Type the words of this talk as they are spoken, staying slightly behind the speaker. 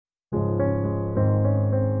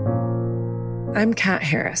I'm Kat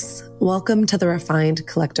Harris. Welcome to the Refined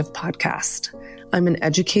Collective podcast. I'm an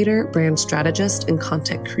educator, brand strategist, and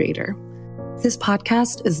content creator. This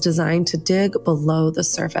podcast is designed to dig below the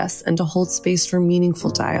surface and to hold space for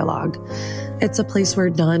meaningful dialogue. It's a place where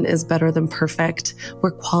none is better than perfect,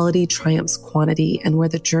 where quality triumphs quantity, and where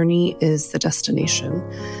the journey is the destination.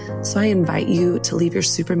 So I invite you to leave your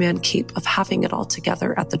Superman cape of having it all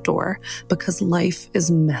together at the door, because life is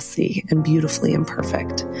messy and beautifully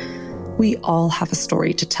imperfect. We all have a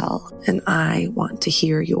story to tell, and I want to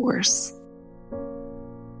hear yours.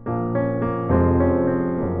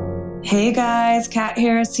 Hey guys, Kat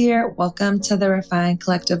Harris here. Welcome to the Refined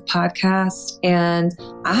Collective podcast. And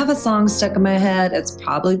I have a song stuck in my head. It's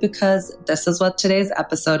probably because this is what today's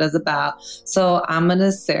episode is about. So I'm going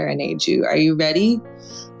to serenade you. Are you ready?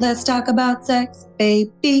 Let's talk about sex,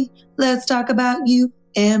 baby. Let's talk about you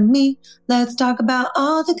and me. Let's talk about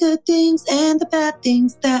all the good things and the bad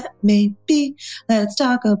things that may be. Let's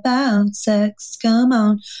talk about sex. Come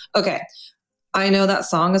on. Okay. I know that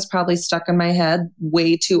song is probably stuck in my head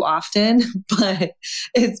way too often, but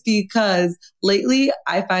it's because lately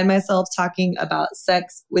I find myself talking about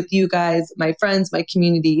sex with you guys, my friends, my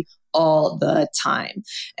community all the time.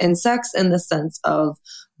 And sex in the sense of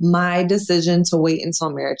my decision to wait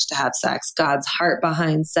until marriage to have sex, God's heart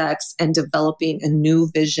behind sex, and developing a new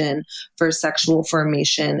vision for sexual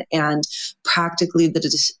formation, and practically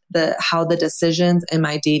how the decisions in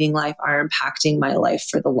my dating life are impacting my life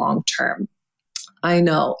for the long term. I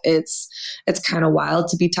know it's kind of wild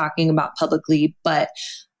to be talking about publicly, but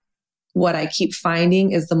what I keep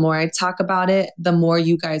finding is the more I talk about it, the more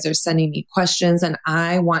you guys are sending me questions, and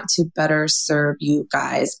I want to better serve you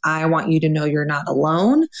guys. I want you to know you're not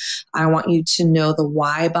alone. I want you to know the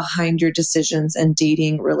why behind your decisions and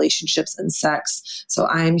dating, relationships, and sex. So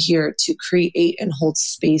I'm here to create and hold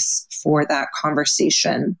space for that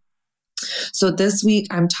conversation. So this week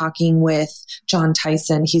I'm talking with John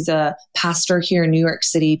Tyson. He's a pastor here in New York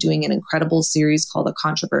City doing an incredible series called The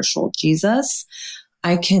Controversial Jesus.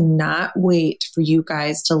 I cannot wait for you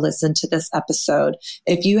guys to listen to this episode.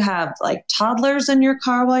 If you have like toddlers in your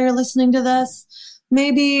car while you're listening to this,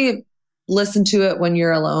 maybe listen to it when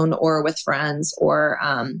you're alone or with friends or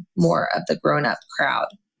more of the grown-up crowd.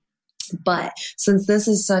 But since this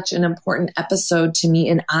is such an important episode to me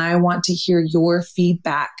and I want to hear your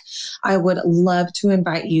feedback, I would love to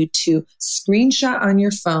invite you to screenshot on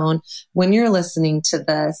your phone when you're listening to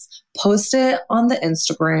this, post it on the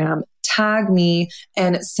Instagram, tag me,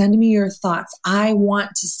 and send me your thoughts. I want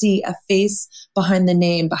to see a face behind the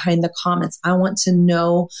name, behind the comments. I want to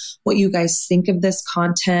know what you guys think of this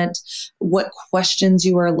content, what questions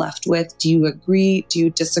you are left with. Do you agree? Do you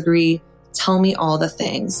disagree? Tell me all the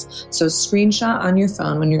things. So screenshot on your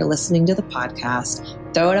phone when you're listening to the podcast,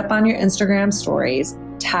 throw it up on your Instagram stories,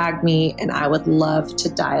 tag me, and I would love to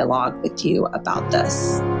dialogue with you about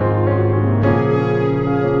this.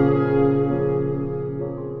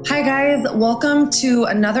 Hi guys, welcome to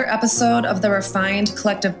another episode of the Refined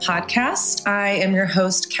Collective podcast. I am your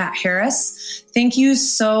host, Kat Harris. Thank you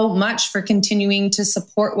so much for continuing to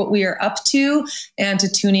support what we are up to and to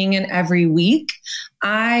tuning in every week.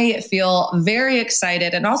 I feel very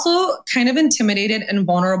excited and also kind of intimidated and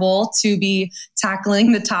vulnerable to be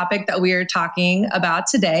tackling the topic that we are talking about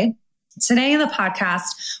today. Today in the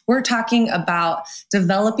podcast, we're talking about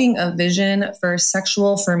developing a vision for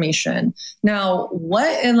sexual formation. Now,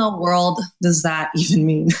 what in the world does that even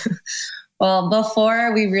mean? Well,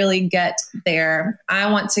 before we really get there,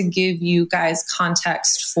 I want to give you guys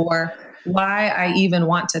context for why I even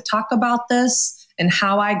want to talk about this and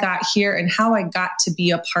how I got here and how I got to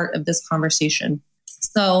be a part of this conversation.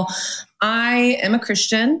 So I am a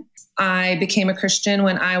Christian. I became a Christian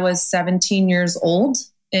when I was 17 years old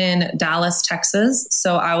in Dallas, Texas.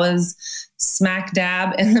 So I was smack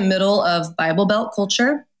dab in the middle of Bible Belt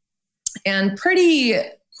culture. And pretty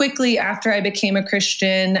quickly after I became a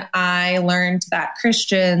Christian, I learned that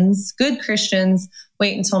Christians, good Christians,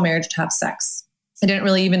 wait until marriage to have sex. I didn't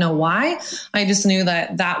really even know why. I just knew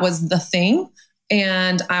that that was the thing.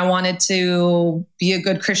 And I wanted to be a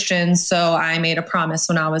good Christian. So I made a promise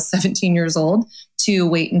when I was 17 years old to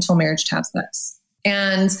wait until marriage to have sex.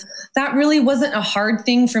 And that really wasn't a hard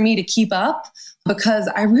thing for me to keep up because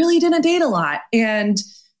I really didn't date a lot. And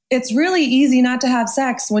it's really easy not to have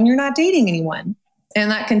sex when you're not dating anyone.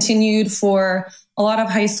 And that continued for a lot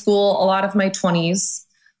of high school, a lot of my 20s.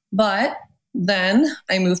 But then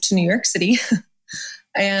I moved to New York City.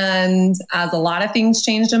 And as a lot of things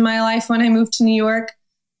changed in my life when I moved to New York,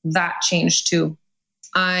 that changed too.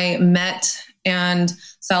 I met and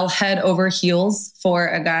fell head over heels for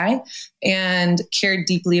a guy and cared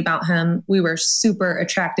deeply about him. We were super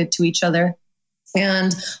attracted to each other.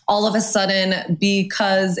 And all of a sudden,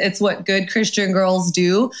 because it's what good Christian girls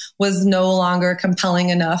do, was no longer compelling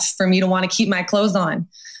enough for me to want to keep my clothes on.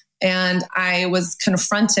 And I was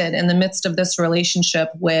confronted in the midst of this relationship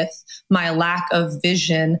with my lack of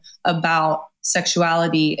vision about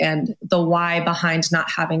sexuality and the why behind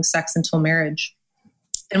not having sex until marriage.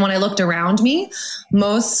 And when I looked around me,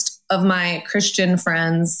 most of my Christian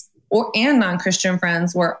friends and non-Christian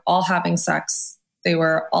friends were all having sex. They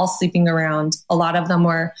were all sleeping around. A lot of them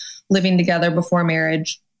were living together before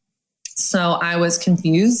marriage. So I was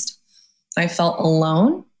confused. I felt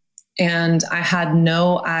alone, and I had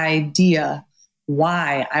no idea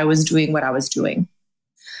why I was doing what I was doing.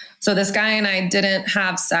 So this guy and I didn't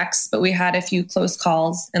have sex, but we had a few close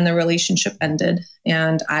calls, and the relationship ended,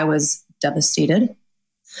 and I was devastated.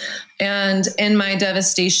 And in my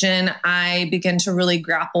devastation, I began to really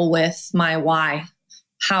grapple with my why.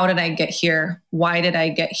 How did I get here? Why did I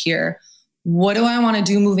get here? What do I want to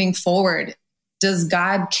do moving forward? Does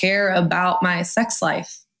God care about my sex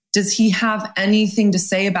life? Does he have anything to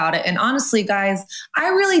say about it? And honestly, guys, I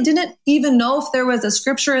really didn't even know if there was a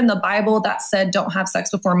scripture in the Bible that said don't have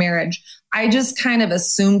sex before marriage. I just kind of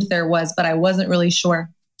assumed there was, but I wasn't really sure.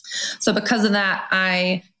 So because of that,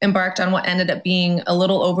 I embarked on what ended up being a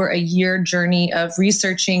little over a year journey of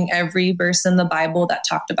researching every verse in the Bible that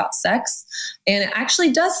talked about sex. And it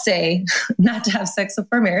actually does say not to have sex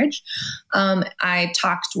before marriage. I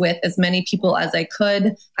talked with as many people as I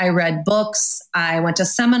could. I read books. I went to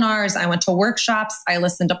seminars. I went to workshops. I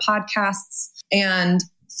listened to podcasts. And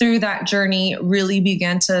through that journey, really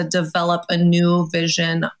began to develop a new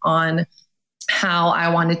vision on how I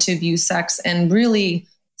wanted to view sex, and really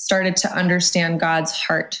started to understand God's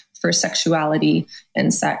heart for sexuality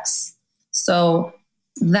and sex. So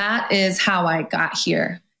that is how I got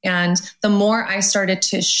here. And the more I started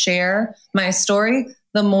to share my story,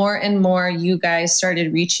 the more and more you guys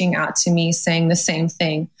started reaching out to me saying the same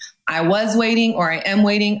thing. I was waiting, or I am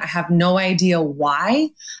waiting. I have no idea why.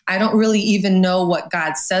 I don't really even know what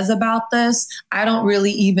God says about this. I don't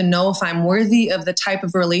really even know if I'm worthy of the type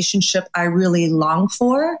of relationship I really long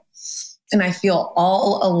for. And I feel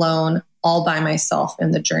all alone, all by myself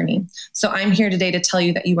in the journey. So I'm here today to tell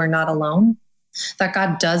you that you are not alone, that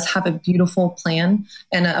God does have a beautiful plan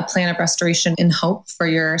and a plan of restoration and hope for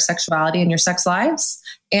your sexuality and your sex lives.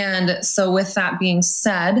 And so with that being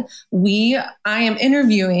said, I am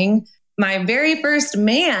interviewing my very first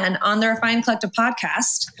man on the Refined Collective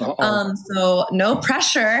podcast. So no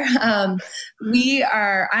pressure. I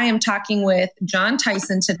am talking with John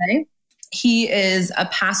Tyson today. He is a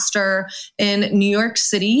pastor in New York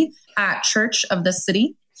City at Church of the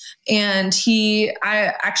City. And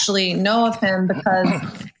I actually know of him because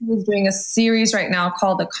he's doing a series right now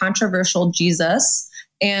called The Controversial Jesus.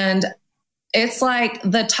 And it's like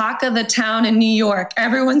the talk of the town in New York.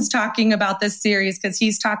 Everyone's talking about this series because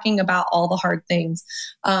he's talking about all the hard things.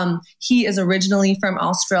 He is originally from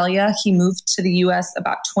Australia. He moved to the US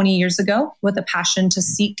about 20 years ago with a passion to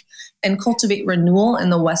seek and cultivate renewal in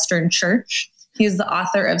the Western church. He is the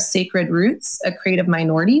author of Sacred Roots, A Creative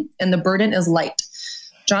Minority, and The Burden is Light.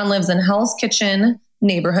 John lives in Hell's Kitchen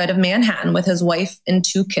neighborhood of Manhattan with his wife and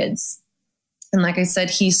 2 kids. And like I said,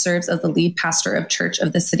 he serves as the lead pastor of Church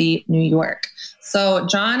of the City, New York. So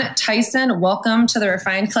John Tyson, welcome to the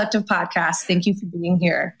Refined Collective podcast. Thank you for being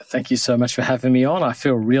here. Thank you so much for having me on. I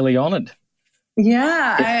feel really honored.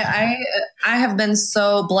 Yeah, I have been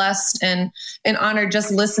so blessed and honored just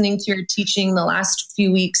listening to your teaching the last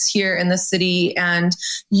few weeks here in the city. And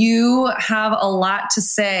you have a lot to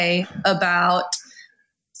say about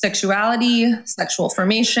sexuality, sexual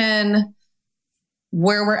formation,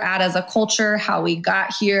 where we're at as a culture, how we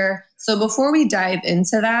got here. So before we dive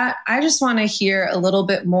into that, I just want to hear a little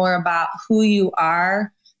bit more about who you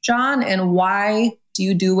are, John, and why do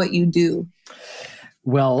you do what you do?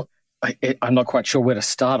 Well, I'm not quite sure where to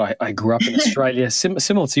start. I grew up in Australia.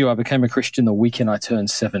 Similar to you, I became a Christian the weekend I turned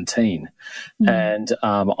 17. Mm-hmm. And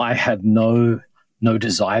I had no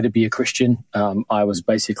desire to be a Christian. I was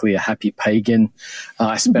basically a happy pagan.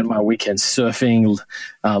 I spent my weekends surfing,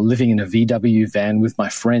 living in a VW van with my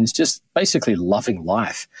friends, just basically loving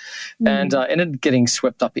life. Mm-hmm. And ended up getting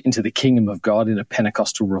swept up into the kingdom of God in a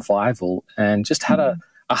Pentecostal revival, and just had a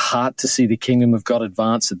heart to see the kingdom of God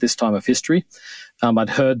advance at this time of history.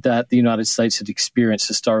 I'd heard that the United States had experienced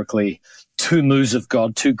historically 2 moves of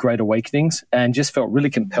God, 2 great awakenings, and just felt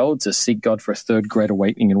really compelled to seek God for a 3rd great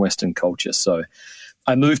awakening in Western culture. So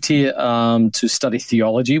I moved here to study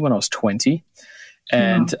theology when I was 20,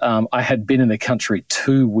 and I had been in the country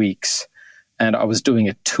 2 weeks, and I was doing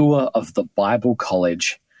a tour of the Bible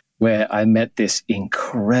college where I met this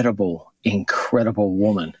incredible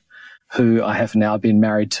woman who I have now been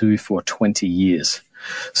married to for 20 years.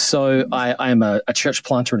 So I am a church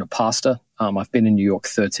planter and a pastor. I've been in New York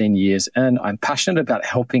 13 years, and I'm passionate about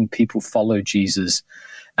helping people follow Jesus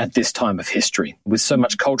at this time of history. With so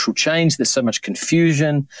much cultural change, there's so much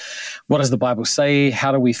confusion. What does the Bible say?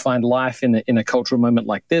 How do we find life in a cultural moment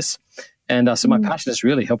like this? And so my passion is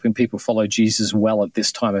really helping people follow Jesus well at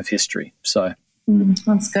this time of history. So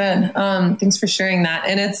that's good. Thanks for sharing that.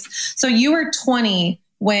 And so you were 20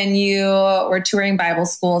 when you were touring Bible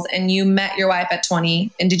schools, and you met your wife at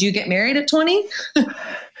 20. And did you get married at 20?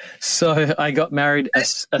 So I got married you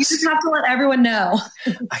just have to let everyone know.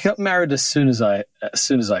 I got married as soon as I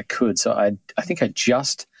could. So I think I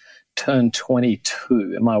just turned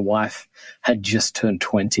 22, and my wife had just turned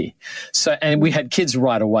 20. So, and we had kids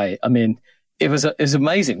right away. I mean, it was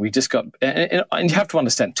amazing. We just got, and you have to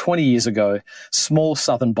understand, 20 years ago, small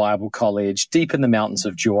Southern Bible college, deep in the mountains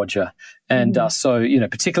of Georgia. And so,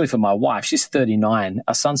 particularly for my wife, she's 39.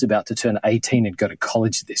 Our son's about to turn 18 and go to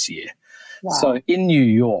college this year. Wow. So in New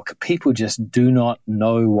York, people just do not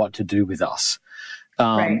know what to do with us.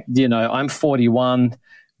 Right. I'm 41.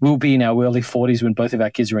 We'll be in our early 40s when both of our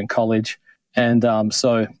kids are in college. And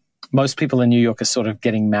so most people in New York are sort of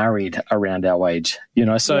getting married around our age,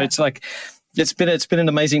 So it's like, it's been an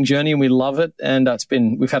amazing journey, and we love it. And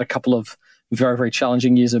we've had a couple of very, very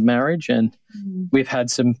challenging years of marriage, and we've had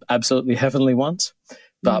some absolutely heavenly ones.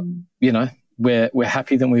 But, we're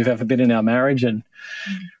happier than we've ever been in our marriage, and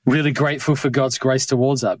really grateful for God's grace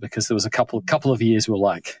towards that, because there was a couple of years we're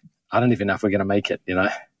like, I don't even know if we're going to make it,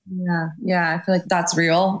 Yeah. I feel like that's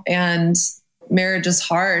real. And marriage is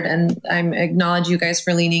hard. And I acknowledge you guys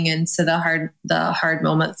for leaning into the hard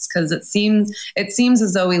moments, because it seems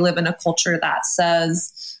as though we live in a culture that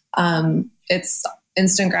says it's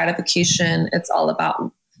instant gratification. It's all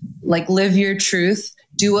about like, live your truth,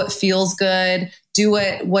 do what feels good, do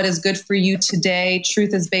what is good for you today.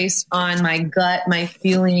 Truth is based on my gut, my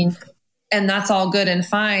feeling, and that's all good and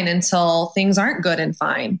fine until things aren't good and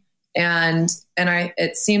fine. And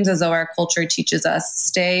it seems as though our culture teaches us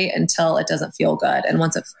stay until it doesn't feel good. And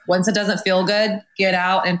once it doesn't feel good, get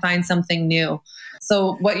out and find something new.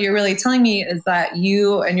 So what you're really telling me is that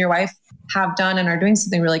you and your wife have done and are doing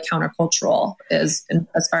something really countercultural as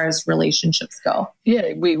far as relationships go.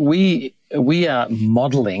 Yeah, we are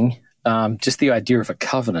modeling just the idea of a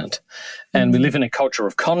covenant. And we live in a culture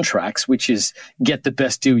of contracts, which is get the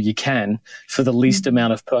best deal you can for the least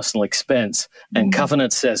amount of personal expense. And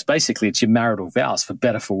covenant says basically it's your marital vows, for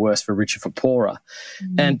better, for worse, for richer, for poorer.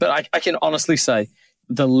 But I can honestly say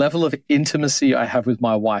the level of intimacy I have with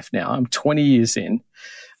my wife now, I'm 20 years in.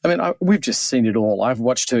 I mean, we've just seen it all. I've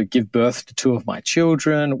watched her give birth to 2 of my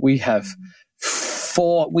children. We have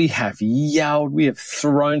fought, we have yelled, we have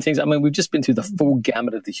thrown things. I mean, we've just been through the full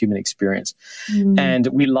gamut of the human experience. And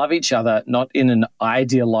we love each other, not in an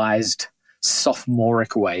idealized,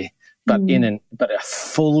 sophomoric way, but but a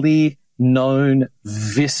fully known,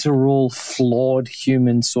 visceral, flawed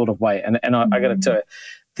human sort of way. And I got to tell you,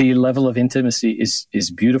 the level of intimacy is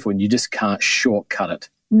beautiful, and you just can't shortcut it.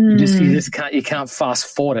 You can't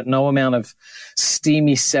fast forward it. No amount of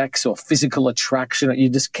steamy sex or physical attraction. You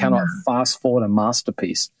just cannot fast forward a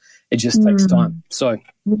masterpiece. It just takes time. So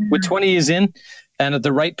we're 20 years in, and at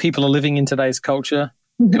the rate people are living in today's culture,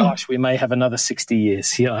 gosh, we may have another 60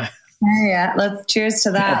 years. Yeah. Let's cheers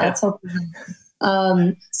to that. Let's hope.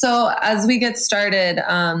 So as we get started,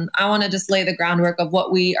 I want to just lay the groundwork of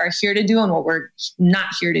what we are here to do and what we're not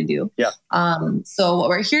here to do. Yeah. So what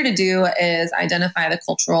we're here to do is identify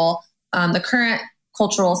the current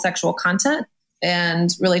cultural sexual content, and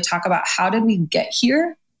really talk about how did we get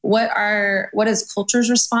here? What is culture's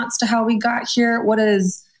response to how we got here? What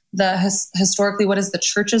is historically, what is the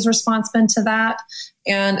church's response been to that?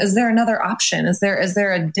 And is there another option? Is there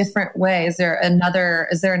a different way? Is there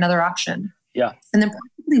another option? Yeah. And then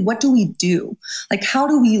practically, what do we do? Like, how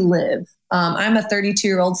do we live? I'm a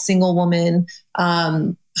 32-year-old single woman,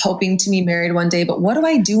 hoping to be married one day, but what do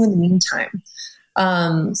I do in the meantime?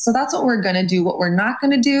 So that's what we're going to do. What we're not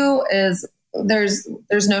going to do is there's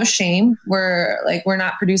no shame. We're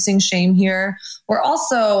not producing shame here. We're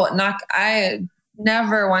also I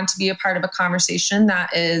never want to be a part of a conversation that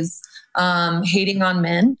is hating on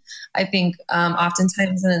men. I think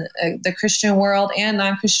oftentimes in the Christian world and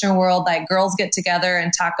non-Christian world, like, girls get together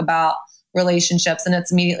and talk about relationships, and it's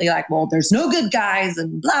immediately like, well, there's no good guys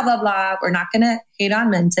and blah, blah, blah. We're not going to hate on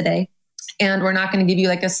men today. And we're not going to give you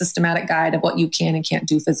like a systematic guide of what you can and can't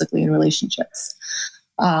do physically in relationships.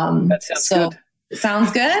 That sounds good.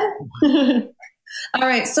 Sounds good? All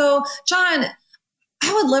right. So, John,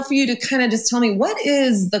 I would love for you to kind of just tell me, what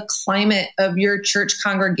is the climate of your church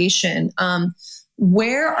congregation?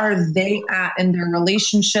 where are they at in their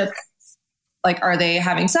relationship? Like, are they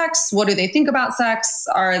having sex? What do they think about sex?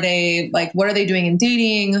 Are they like, what are they doing in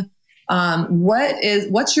dating?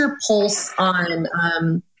 What's your pulse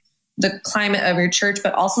on the climate of your church,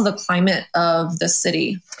 but also the climate of the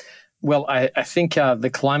city? Well, I think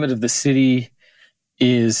the climate of the city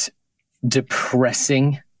is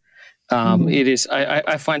depressing. It is.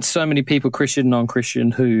 I find so many people, Christian,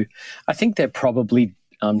 non-Christian, who I think they're probably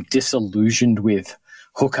disillusioned with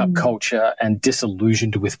hookup culture and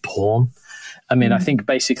disillusioned with porn. I mean, I think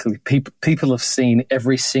basically people have seen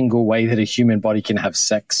every single way that a human body can have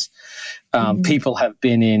sex. People have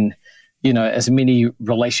been in, as many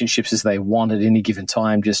relationships as they want at any given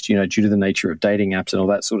time, just, due to the nature of dating apps and all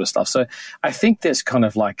that sort of stuff. So I think there's kind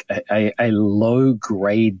of like a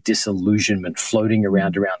low-grade disillusionment floating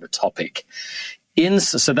around the topic.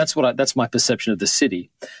 So that's my perception of the city.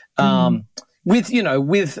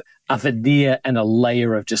 With a veneer and a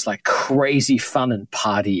layer of just like crazy fun and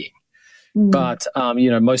partying. But,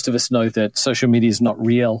 most of us know that social media is not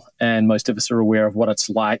real, and most of us are aware of what it's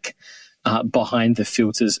like behind the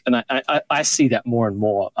filters. And I see that more and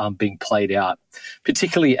more being played out,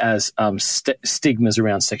 particularly as stigmas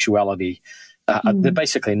around sexuality. They're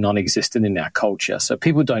basically non-existent in our culture. So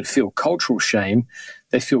people don't feel cultural shame.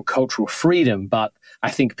 They feel cultural freedom. But I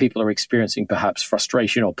think people are experiencing perhaps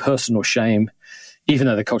frustration or personal shame, even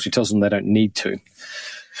though the culture tells them they don't need to.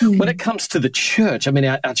 When it comes to the church, I mean,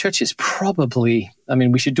 our church is probably,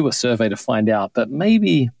 we should do a survey to find out, but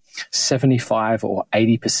maybe 75 or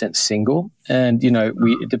 80% single. And,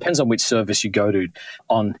 it depends on which service you go to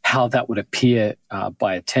on how that would appear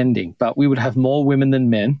by attending. But we would have more women than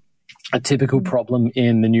men, a typical problem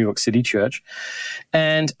in the New York City church.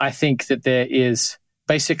 And I think that there is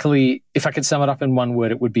basically, if I could sum it up in one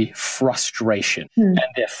word, it would be frustration. And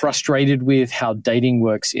they're frustrated with how dating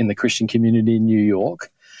works in the Christian community in New York.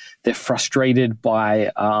 They're frustrated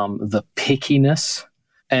by the pickiness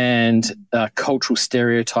and cultural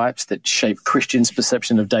stereotypes that shape Christians'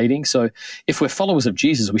 perception of dating. So if we're followers of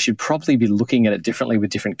Jesus, we should probably be looking at it differently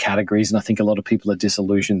with different categories. And I think a lot of people are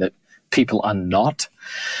disillusioned that people are not.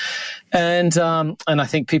 And I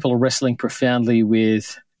think people are wrestling profoundly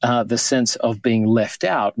with the sense of being left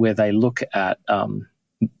out, where they look at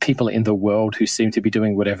people in the world who seem to be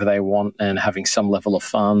doing whatever they want and having some level of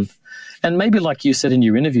fun. And maybe, like you said in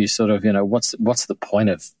your interview, sort of, what's the point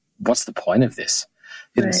of this?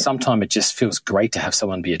 Right. Sometimes it just feels great to have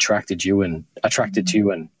someone be attracted to you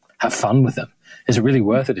and have fun with them. Is it really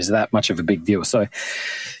worth it? Is that much of a big deal? So,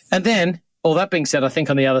 and then all that being said, I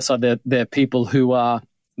think on the other side, there are people who are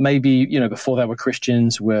maybe, before they were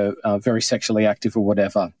Christians, were very sexually active or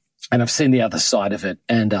whatever. And I've seen the other side of it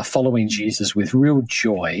and following Jesus with real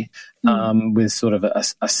joy, with sort of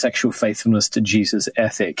a sexual faithfulness to Jesus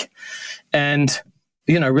ethic. And,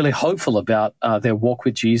 really hopeful about their walk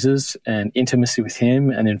with Jesus and intimacy with him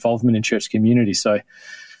and involvement in church community. So,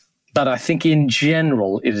 but I think in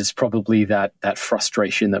general, it is probably that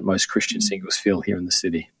frustration that most Christian singles feel here in the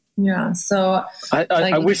city. Yeah. So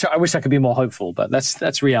I wish I could be more hopeful, but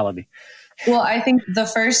that's reality. Well, I think the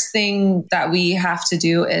first thing that we have to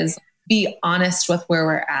do is be honest with where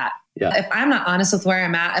we're at. Yeah. If I'm not honest with where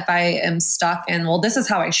I'm at, if I am stuck in, well, this is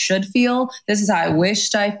how I should feel, this is how I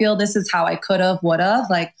wished I feel, this is how I could have, would have,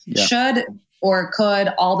 should or could,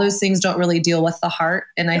 all those things don't really deal with the heart.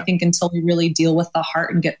 And I think until we really deal with the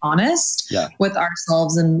heart and get honest with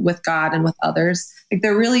ourselves and with God and with others,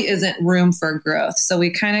 there really isn't room for growth. So we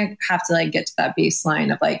kind of have to get to that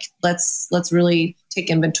baseline of let's really take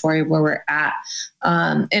inventory of where we're at.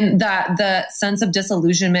 And that the sense of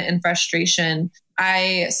disillusionment and frustration,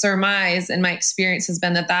 I surmise, and my experience has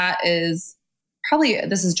been that is probably,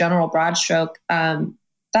 this is general broad stroke,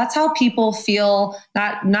 that's how people feel,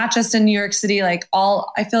 not just in New York City, I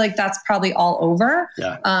feel like that's probably all over.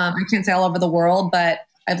 Yeah. I can't say all over the world, but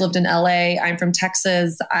I've lived in LA. I'm from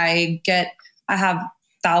Texas. I have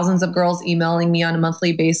thousands of girls emailing me on a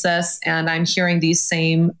monthly basis, and I'm hearing these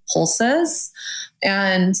same pulses.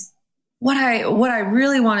 And what I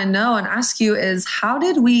really want to know and ask you is, how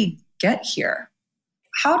did we get here?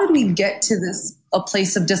 How did we get to a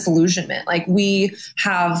place of disillusionment? We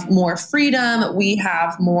have more freedom, we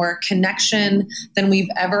have more connection than we've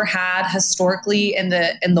ever had historically in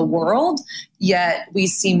the world, yet we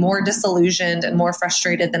seem more disillusioned and more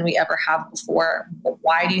frustrated than we ever have before.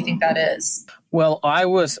 Why do you think that is? Well,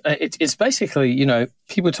 it's basically,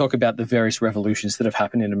 people talk about the various revolutions that have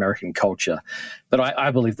happened in American culture, but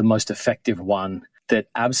I believe the most effective one that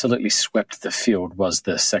absolutely swept the field was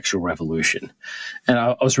the sexual revolution. And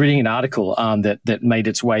I was reading an article that made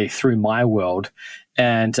its way through my world,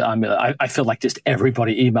 And I feel like just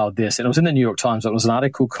everybody emailed this. And it was in the New York Times. It was an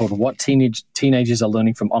article called What Teenagers Are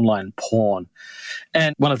Learning from Online Porn.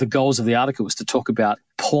 And one of the goals of the article was to talk about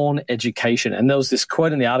porn education. And there was this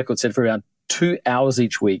quote in the article that said for around 2 hours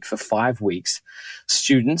each week for 5 weeks,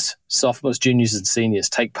 students, sophomores, juniors, and seniors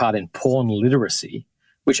take part in porn literacy,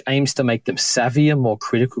 which aims to make them savvier, more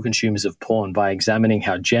critical consumers of porn by examining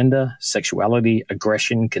how gender, sexuality,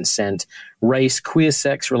 aggression, consent, race, queer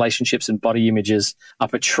sex, relationships, and body images are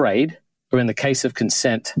portrayed, or in the case of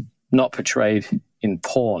consent, not portrayed in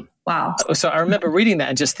porn. Wow. So I remember reading that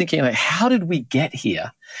and just thinking, like, how did we get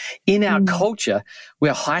here in our culture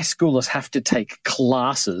where high schoolers have to take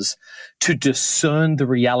classes to discern the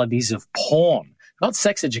realities of porn? Not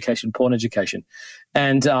sex education, porn education.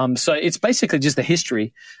 And so it's basically just the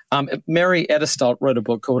history. Mary Edelstadt wrote a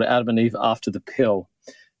book called Adam and Eve After the Pill.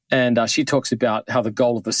 And she talks about how the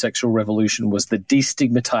goal of the sexual revolution was the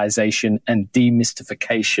destigmatization and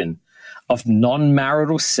demystification of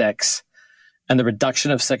non-marital sex and the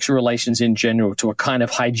reduction of sexual relations in general to a kind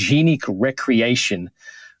of hygienic recreation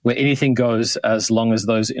where anything goes as long as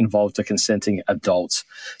those involved are consenting adults.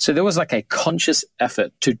 So there was like a conscious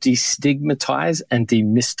effort to destigmatize and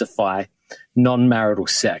demystify non-marital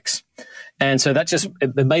sex. And so that just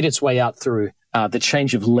it made its way out through the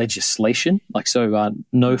change of legislation.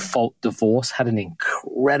 No-fault divorce had an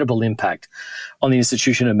incredible impact on the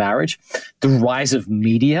institution of marriage. The rise of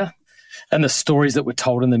media and the stories that were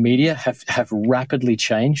told in the media have rapidly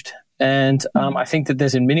changed. And I think that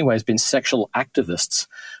there's in many ways been sexual activists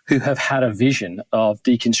who have had a vision of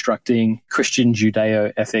deconstructing Christian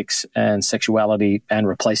Judeo ethics and sexuality and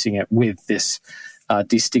replacing it with this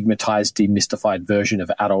destigmatized, demystified version of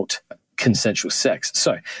adult consensual sex.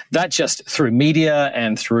 So that just through media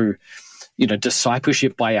and through,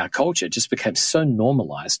 discipleship by our culture just became so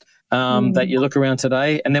normalized that you look around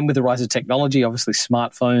today. And then with the rise of technology, obviously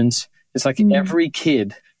smartphones, it's like every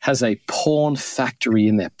kid has a porn factory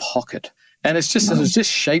in their pocket. And it's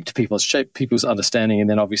just shaped people. It's shaped people's understanding. And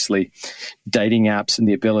then obviously dating apps and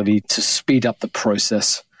the ability to speed up the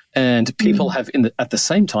process. And people have, at the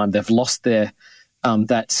same time, they've lost their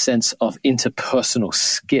that sense of interpersonal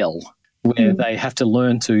skill where they have to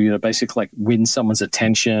learn to, basically like win someone's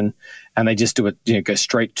attention, and they just do it, go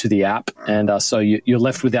straight to the app. And so you're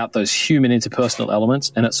left without those human interpersonal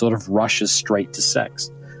elements, and it sort of rushes straight to sex.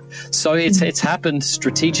 So it's happened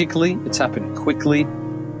strategically, it's happened quickly,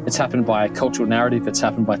 it's happened by a cultural narrative, it's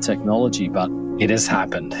happened by technology, but it has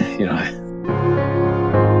happened,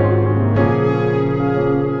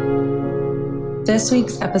 This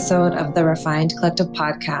week's episode of the Refined Collective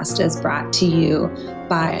podcast is brought to you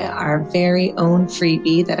by our very own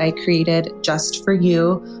freebie that I created just for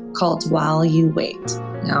you called While You Wait.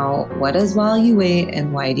 Now, what is While You Wait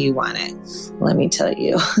and why do you want it? Let me tell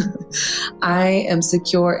you. I am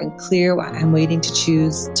secure and clear why I'm waiting to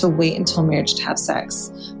choose to wait until marriage to have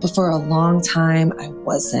sex. But for a long time, I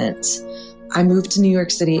wasn't. I moved to New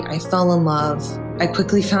York City. I fell in love. I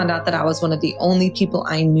quickly found out that I was one of the only people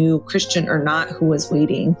I knew, Christian or not, who was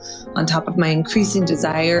waiting. On top of my increasing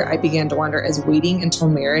desire, I began to wonder, is waiting until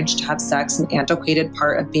marriage to have sex an antiquated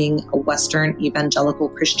part of being a Western evangelical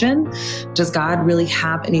Christian? Does God really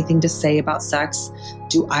have anything to say about sex?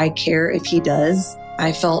 Do I care if he does?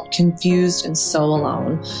 I felt confused and so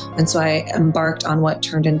alone. And so I embarked on what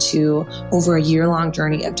turned into over a year-long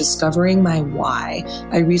journey of discovering my why.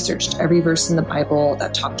 I researched every verse in the Bible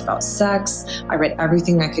that talked about sex. I read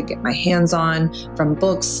everything I could get my hands on, from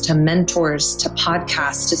books to mentors to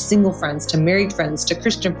podcasts to single friends to married friends to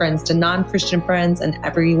Christian friends to non-Christian friends and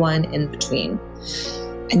everyone in between.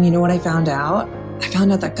 And you know what I found out? I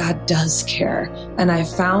found out that God does care, and I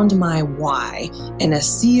found my why. In a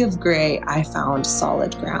sea of gray, I found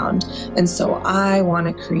solid ground. And so I want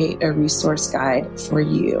to create a resource guide for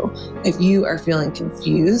you. If you are feeling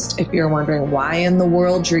confused, if you're wondering why in the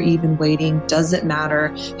world you're even waiting, does it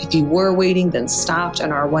matter? If you were waiting, then stopped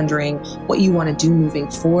and are wondering what you want to do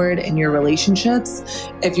moving forward in your relationships.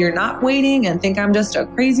 If you're not waiting and think I'm just a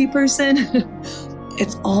crazy person,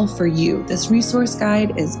 it's all for you. This resource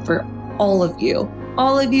guide is for all of you.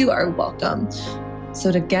 All of you are welcome.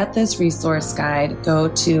 So to get this resource guide, go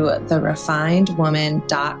to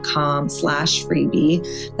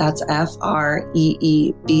therefinedwoman.com/freebie. That's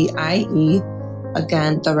FREEBIE.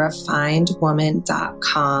 Again,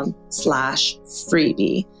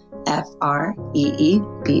 therefinedwoman.com/freebie.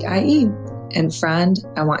 FREEBIE. And friend,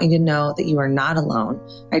 I want you to know that you are not alone.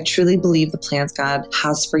 I truly believe the plans God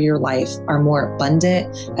has for your life are more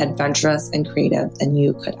abundant, adventurous, and creative than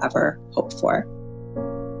you could ever hope for.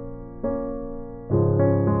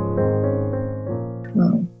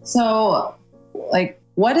 So, like,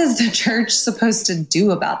 what is the church supposed to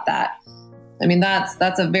do about that? I mean,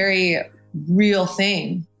 that's a very real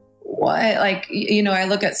thing. I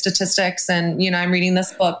look at statistics and, I'm reading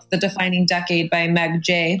this book, The Defining Decade by Meg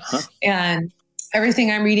Jay, and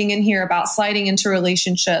everything I'm reading in here about sliding into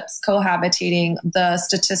relationships, cohabitating, the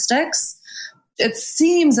statistics, it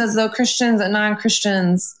seems as though Christians and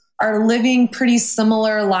non-Christians are living pretty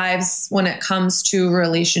similar lives when it comes to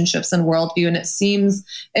relationships and worldview. And it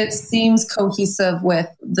seems cohesive with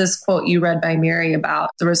this quote you read by Mary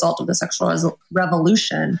about the result of the sexual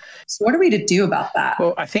revolution. So what are we to do about that?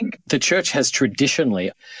 Well, I think the church has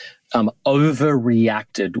traditionally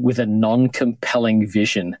overreacted with a non-compelling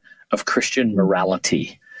vision of Christian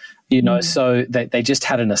morality. So they just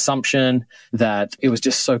had an assumption that it was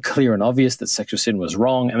just so clear and obvious that sexual sin was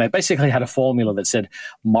wrong. And they basically had a formula that said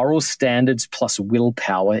moral standards plus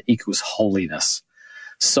willpower equals holiness.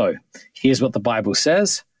 So here's what the Bible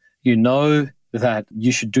says. You know that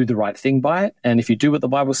you should do the right thing by it. And if you do what the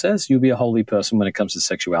Bible says, you'll be a holy person when it comes to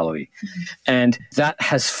sexuality. And that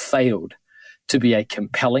has failed to be a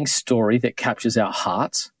compelling story that captures our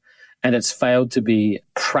hearts. And it's failed to be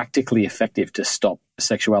practically effective to stop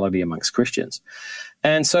sexuality amongst Christians.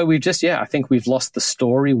 And so I think we've lost the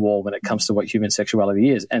story war when it comes to what human sexuality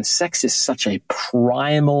is. And sex is such a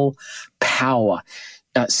primal power.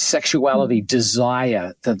 Sexuality,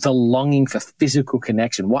 desire, the longing for physical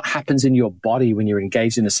connection, what happens in your body when you're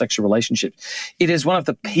engaged in a sexual relationship. It is one of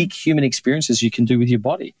the peak human experiences you can do with your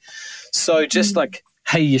body. So just like,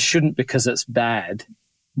 hey, you shouldn't because it's bad,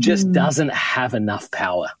 just doesn't have enough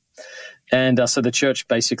power. And so the church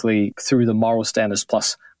basically, through the moral standards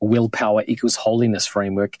plus willpower equals holiness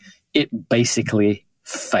framework, it basically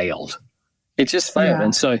failed. It just failed. Yeah.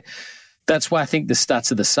 And so that's why I think the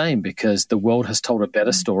stats are the same, because the world has told a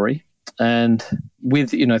better story. And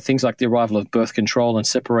with, things like the arrival of birth control and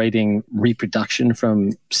separating reproduction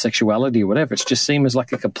from sexuality or whatever, it's just seems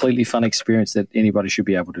like a completely fun experience that anybody should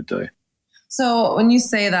be able to do. So when you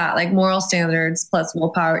say that, like moral standards plus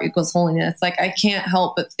willpower equals holiness, like I can't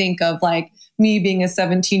help but think of like me being a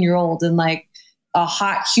 17-year-old in like a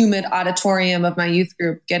hot, humid auditorium of my youth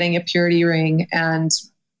group getting a purity ring. And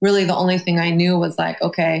really the only thing I knew was like,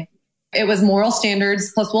 okay, it was moral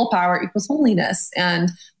standards plus willpower equals holiness. And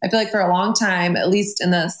I feel like for a long time, at least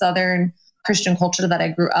in the Southern Christian culture that I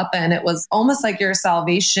grew up in, it was almost like your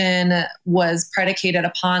salvation was predicated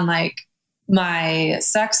upon like my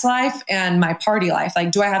sex life and my party life.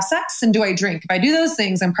 Like, do I have sex and do I drink? If I do those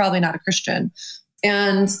things, I'm probably not a Christian.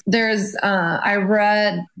 And I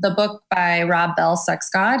read the book by Rob Bell, Sex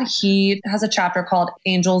God. He has a chapter called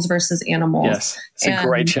Angels versus Animals. Yes, it's a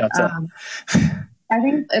great chapter. I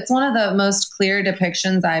think it's one of the most clear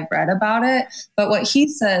depictions I've read about it. But what he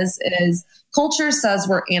says is culture says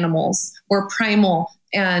we're animals, we're primal,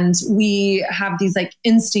 and we have these like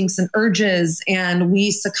instincts and urges and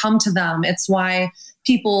we succumb to them. It's why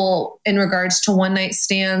people in regards to one night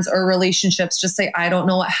stands or relationships just say, I don't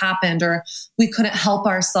know what happened, or we couldn't help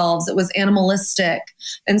ourselves. It was animalistic.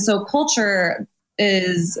 And so culture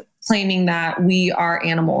is claiming that we are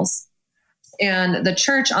animals. And the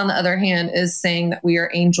church, on the other hand, is saying that we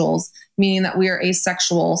are angels, meaning that we are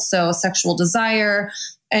asexual. So sexual desire,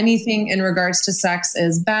 anything in regards to sex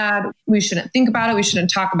is bad. We shouldn't think about it. We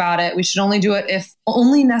shouldn't talk about it. We should only do it if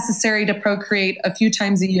only necessary to procreate a few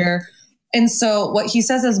times a year. And so what he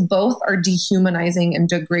says is both are dehumanizing and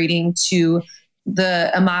degrading to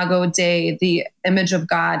the imago Dei, the image of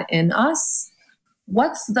God in us.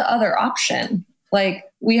 What's the other option? Like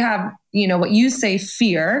we have, what you say,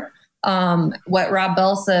 fear. What Rob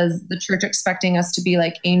Bell says, the church expecting us to be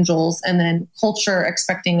like angels, and then culture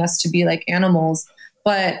expecting us to be like animals.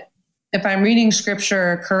 But if I'm reading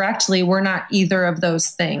scripture correctly, we're not either of those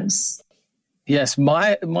things. Yes,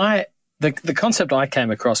 the concept I came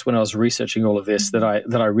across when I was researching all of this that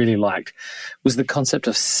I really liked was the concept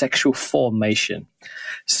of sexual formation.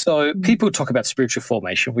 So people talk about spiritual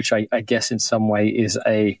formation, which I guess in some way is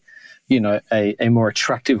a more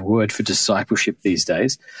attractive word for discipleship these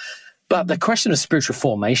days. But the question of spiritual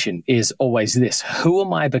formation is always this: who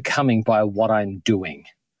am I becoming by what I'm doing?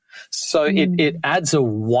 So it adds a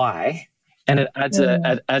why, and it adds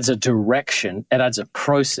a direction, it adds a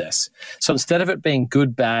process. So instead of it being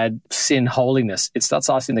good, bad, sin, holiness, it starts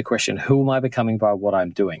asking the question, who am I becoming by what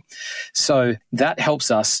I'm doing? So that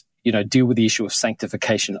helps us, deal with the issue of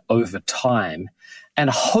sanctification over time, and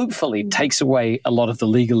hopefully takes away a lot of the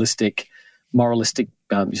legalistic, moralistic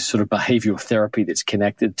sort of behavioral therapy that's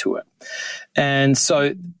connected to it. And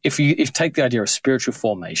so if you take the idea of spiritual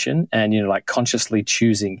formation and, like consciously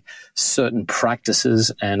choosing certain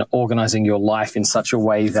practices and organizing your life in such a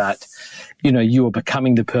way that, you are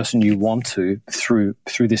becoming the person you want to through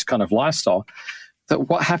this kind of lifestyle, that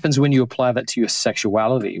what happens when you apply that to your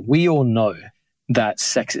sexuality? We all know that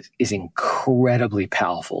sex is incredibly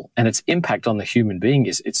powerful, and its impact on the human being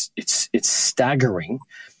is it's staggering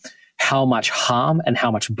how much harm and how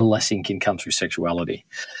much blessing can come through sexuality.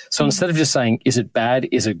 So instead of just saying, is it bad?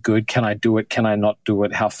 Is it good? Can I do it? Can I not do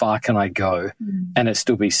it? How far can I go? And it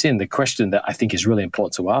still be sin? The question that I think is really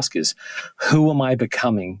important to ask is, who am I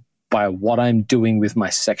becoming by what I'm doing with my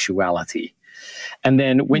sexuality? And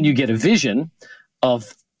then when you get a vision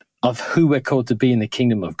of who we're called to be in the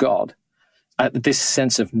kingdom of God, this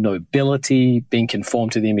sense of nobility, being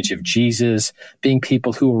conformed to the image of Jesus, being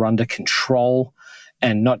people who are under control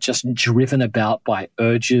and not just driven about by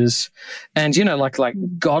urges, and, like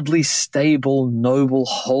godly, stable, noble,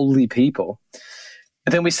 holy people.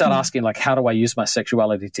 And then we start asking, like, how do I use my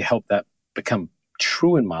sexuality to help that become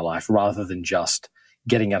true in my life, rather than just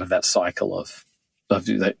getting out of that cycle of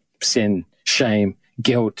sin, shame,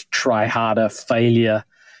 guilt, try harder, failure,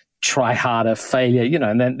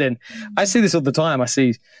 and then I see this all the time. I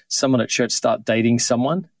see someone at church start dating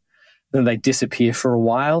someone, then they disappear for a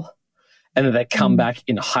while, and then they come back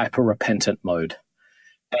in hyper repentant mode.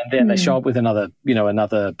 And then they show up with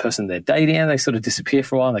another person they're dating, and they sort of disappear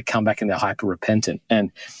for a while, and they come back and they're hyper repentant.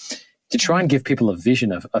 And to try and give people a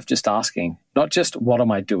vision of just asking, not just what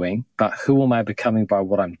am I doing, but who am I becoming by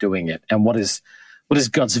what I'm doing it, and what is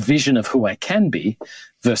God's vision of who I can be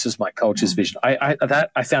versus my culture's vision.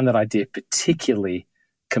 I found that idea particularly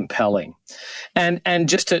compelling. And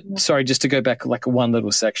just to go back like one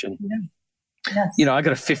little section. Yeah. Yes. I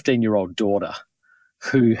got a 15-year-old daughter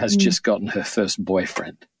who has just gotten her first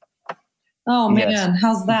boyfriend. Oh man,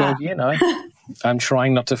 how's that? Well, I'm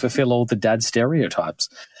trying not to fulfill all the dad stereotypes.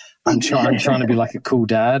 I'm trying to be like a cool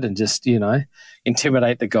dad and just,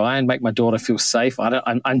 intimidate the guy and make my daughter feel safe.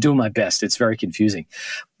 I'm doing my best. It's very confusing.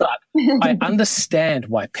 But I understand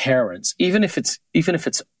why parents, even if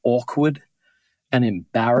it's awkward and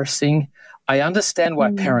embarrassing, I understand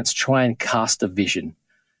why parents try and cast a vision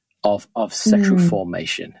of sexual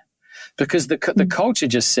formation. Because the culture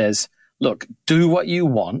just says, look, do what you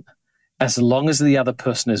want as long as the other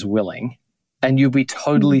person is willing, and you'll be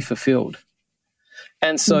totally fulfilled.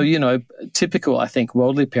 And so, typical, I think,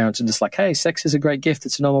 worldly parents are just like, hey, sex is a great gift.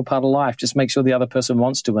 It's a normal part of life. Just make sure the other person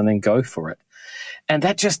wants to and then go for it. And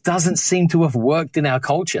that just doesn't seem to have worked in our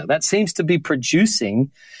culture. That seems to be producing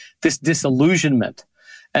this disillusionment.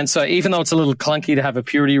 And so even though it's a little clunky to have a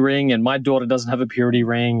purity ring, and my daughter doesn't have a purity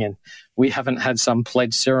ring, and we haven't had some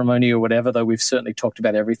pledge ceremony or whatever, though we've certainly talked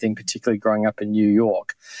about everything, particularly growing up in New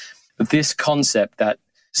York, this concept that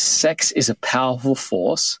sex is a powerful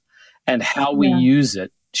force and how we use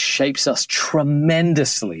it shapes us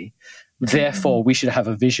tremendously. Therefore, we should have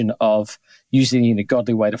a vision of using it in a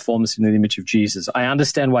godly way to form us in the image of Jesus. I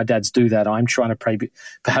understand why dads do that. I'm trying to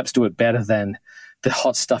perhaps do it better than the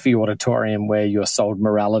hot, stuffy auditorium where you're sold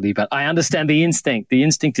morality. But I understand the instinct. The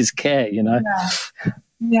instinct is care,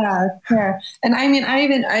 Yeah, care. And I mean,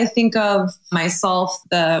 I think of myself,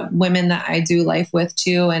 the women that I do life with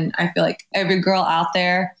too. And I feel like every girl out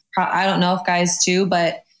there, I don't know if guys too,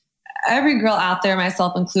 but every girl out there,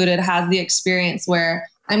 myself included, has the experience where,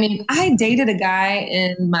 I dated a guy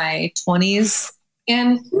in my 20s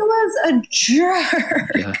and he was a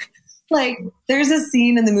jerk. Yeah. Like, there's a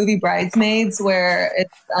scene in the movie Bridesmaids where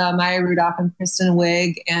it's Maya Rudolph and Kristen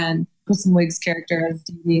Wiig, and Kristen Wiig's character is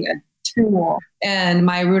dating a tool. And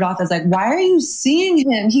Maya Rudolph is like, why are you seeing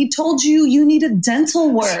him? He told you needed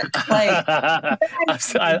dental work. Like,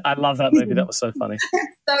 I love that movie. That was so funny.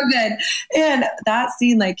 So good. And that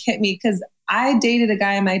scene hit me because I dated a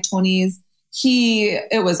guy in my 20s.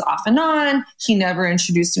 It was off and on. He never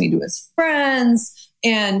introduced me to his friends.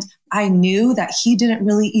 And I knew that he didn't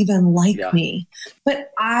really even like me,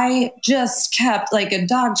 but I just kept, like a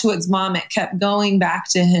dog to its mom, it kept going back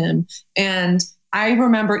to him. And I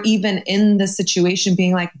remember even in the situation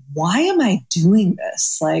being like, why am I doing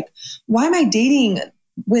this? Like, why am I dating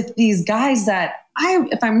with these guys that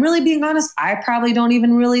if I'm really being honest, I probably don't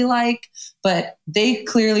even really like, but they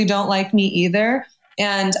clearly don't like me either.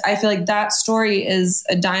 And I feel like that story is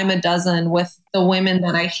a dime a dozen with the women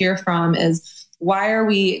that I hear from is, why are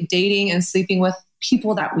we dating and sleeping with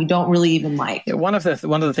people that we don't really even like? Yeah, one of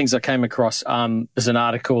the things I came across is an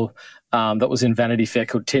article that was in Vanity Fair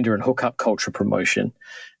called Tinder and Hookup Culture Promotion.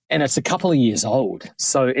 And it's a couple of years old.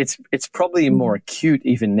 So it's probably more acute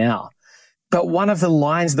even now. But one of the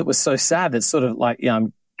lines that was so sad that's sort of like,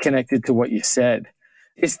 connected to what you said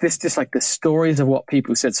is this just like the stories of what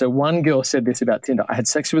people said. So one girl said this about Tinder. I had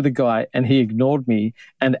sex with a guy and he ignored me.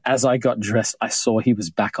 And as I got dressed, I saw he was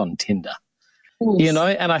back on Tinder. Oof.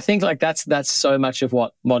 And I think like that's so much of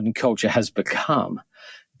what modern culture has become.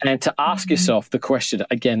 And to ask yourself the question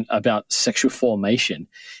again about sexual formation,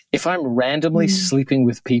 if I'm randomly sleeping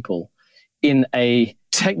with people in a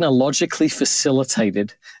technologically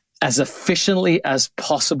facilitated, as efficiently as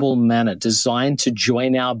possible manner designed to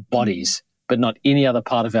join our bodies, but not any other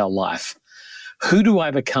part of our life, who do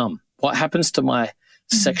I become? What happens to my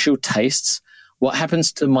sexual tastes? What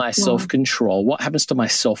happens to my self-control? What happens to my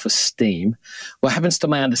self-esteem? What happens to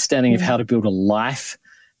my understanding of how to build a life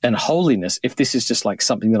and holiness if this is just like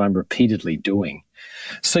something that I'm repeatedly doing?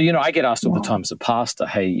 So, I get asked all the time as a pastor,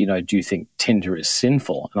 hey, do you think Tinder is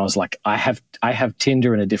sinful? And I was like, I have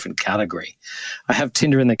Tinder in a different category. I have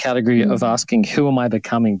Tinder in the category of asking, who am I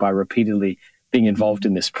becoming by repeatedly being involved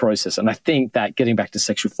in this process? And I think that getting back to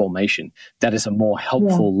sexual formation, that is a more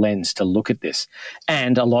helpful lens to look at this.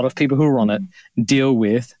 And a lot of people who are on it deal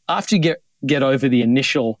with, after you get over the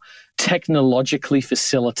initial technologically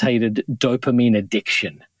facilitated dopamine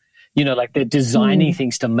addiction, like they're designing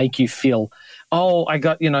things to make you feel, oh, I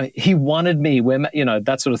got, he wanted me,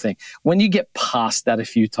 that sort of thing. When you get past that a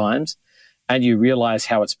few times and you realize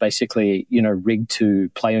how it's basically, rigged to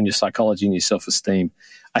play on your psychology and your self-esteem,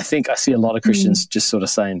 I think I see a lot of Christians just sort of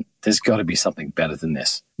saying, there's got to be something better than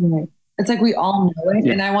this. Right. It's like we all know it.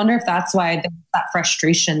 Yeah. And I wonder if that's why there's that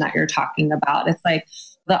frustration that you're talking about. It's like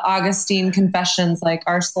the Augustine confessions, like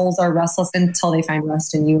our souls are restless until they find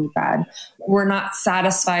rest in you, God. We're not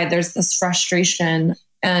satisfied. There's this frustration.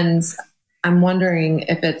 And I'm wondering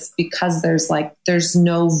if it's because there's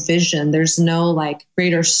no vision. There's no like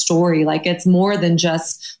greater story. Like it's more than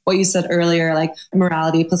just what you said earlier, like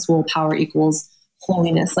morality plus willpower equals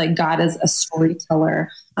holiness. Like God is a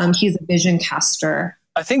storyteller. He's a vision caster.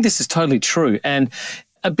 I think this is totally true. And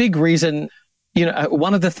a big reason,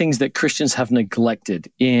 one of the things that Christians have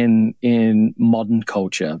neglected in modern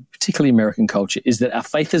culture, particularly American culture, is that our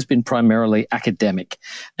faith has been primarily academic.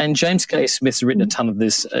 And James K. Smith's written a ton of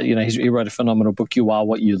this. He wrote a phenomenal book, You Are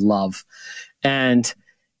What You Love. And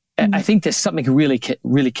I think there's something really,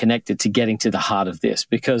 really connected to getting to the heart of this,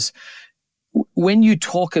 because when you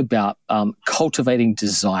talk about cultivating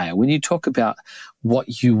desire, when you talk about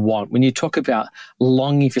what you want, when you talk about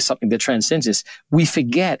longing for something that transcends this, we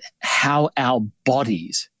forget how our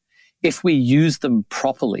bodies, if we use them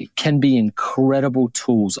properly, can be incredible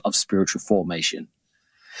tools of spiritual formation.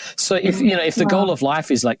 So if the goal of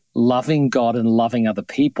life is like loving God and loving other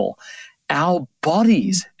people, our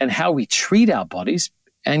bodies and how we treat our bodies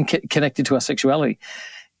and connected to our sexuality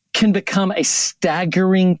can become a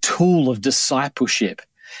staggering tool of discipleship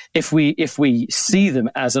if we see them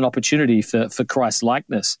as an opportunity for Christ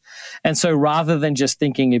likeness. And so rather than just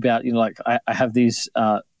thinking about, I have these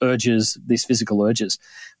urges, these physical urges,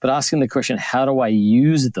 but asking the question, how do I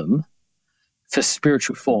use them for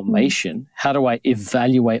spiritual formation? How do I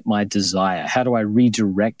evaluate my desire? How do I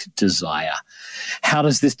redirect desire? How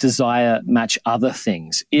does this desire match other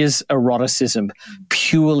things? Is eroticism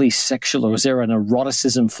purely sexual, or is there an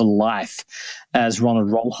eroticism for life, as Ronald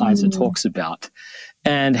Rolheiser talks about?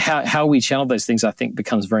 And how we channel those things, I think,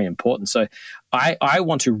 becomes very important. So I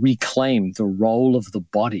want to reclaim the role of the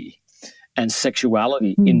body and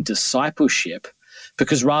sexuality in discipleship,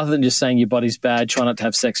 because rather than just saying your body's bad, try not to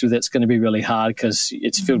have sex with it, it's going to be really hard because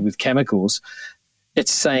it's filled with chemicals.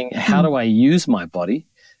 It's saying, how do I use my body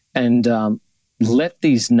and let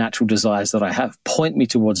these natural desires that I have point me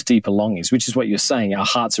towards deeper longings, which is what you're saying. Our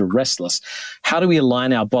hearts are restless. How do we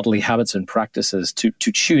align our bodily habits and practices to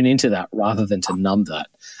tune into that rather than to numb that?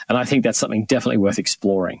 And I think that's something definitely worth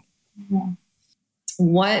exploring. Yeah.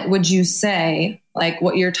 What would you say, like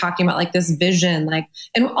what you're talking about, like this vision, like,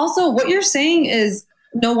 and also what you're saying is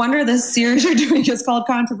no wonder this series you're doing is called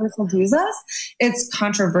Controversial Jesus. It's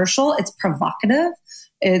controversial. It's provocative.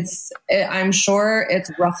 I'm sure it's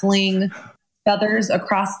ruffling feathers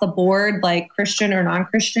across the board, like Christian or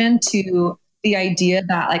non-Christian, to the idea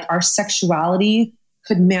that like our sexuality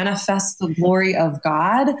could manifest the glory of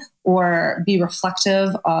God or be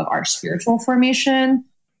reflective of our spiritual formation.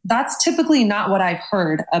 That's typically not what I've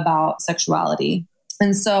heard about sexuality.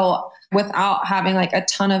 And so without having like a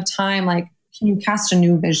ton of time, like, can you cast a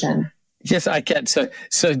new vision? Yes, I can. So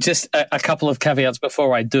just a couple of caveats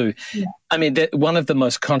before I do. Yeah. I mean, one of the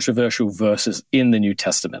most controversial verses in the New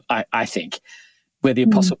Testament, I think, where the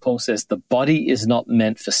Apostle Paul says, the body is not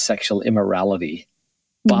meant for sexual immorality,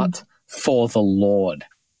 but for the Lord.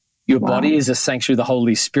 Your body is a sanctuary of the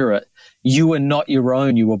Holy Spirit. You are not your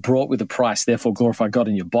own. You were bought with a price. Therefore, glorify God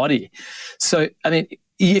in your body. So, I mean,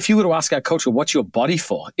 if you were to ask our culture, what's your body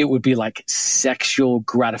for? It would be like sexual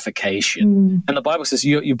gratification. And the Bible says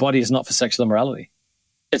your body is not for sexual immorality.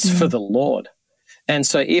 It's for the Lord. And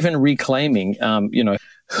so even reclaiming,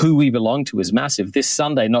 who we belong to is massive. This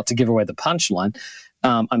Sunday, not to give away the punchline,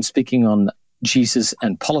 I'm speaking on Jesus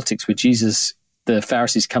and politics, where Jesus, the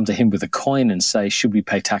Pharisees come to him with a coin and say, should we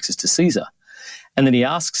pay taxes to Caesar? And then he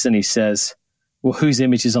asks and he says, well, whose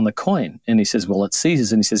image is on the coin? And he says, well, it's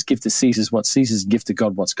Caesar's. And he says, give to Caesar's what's Caesar's, give to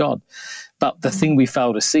God what's God. But the thing we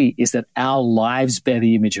fail to see is that our lives bear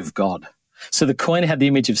the image of God. So the coin had the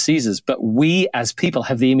image of Caesar's, but we as people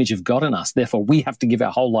have the image of God in us. Therefore, we have to give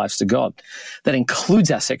our whole lives to God. That includes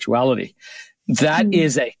our sexuality. That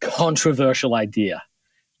is a controversial idea.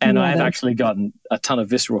 And I have actually gotten a ton of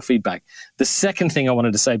visceral feedback. The second thing I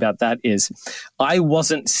wanted to say about that is I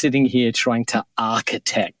wasn't sitting here trying to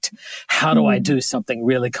architect how do I do something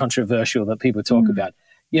really controversial that people talk about.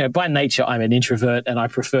 By nature, I'm an introvert and I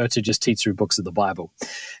prefer to just teach through books of the Bible.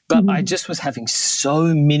 But I just was having so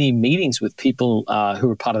many meetings with people who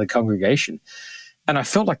were part of the congregation. And I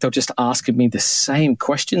felt like they were just asking me the same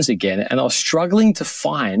questions again. And I was struggling to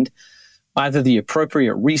find either the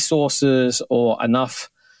appropriate resources or enough,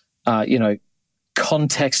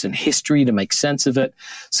 context and history to make sense of it.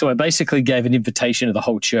 So I basically gave an invitation to the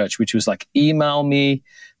whole church, which was like, email me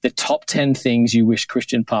the top 10 things you wish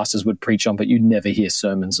Christian pastors would preach on, but you never hear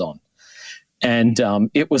sermons on. And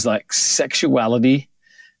it was like sexuality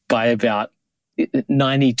by about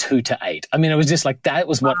 92 to 8. I mean, it was just like, that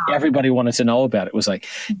was what everybody wanted to know about. It was like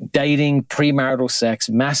dating, premarital sex,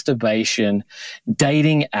 masturbation,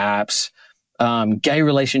 dating apps, gay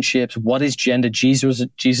relationships, what is gender, Jesus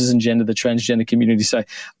and gender, the transgender community. So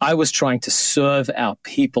I was trying to serve our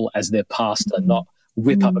people as their pastor, not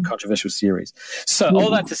whip up a controversial series. So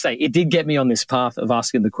all that to say, it did get me on this path of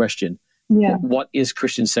asking the question, what is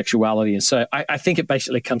Christian sexuality? And so I think it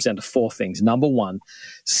basically comes down to four things. Number one,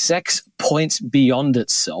 sex points beyond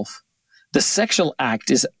itself. The sexual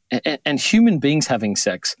act is, and human beings having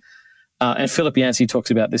sex, and Philip Yancey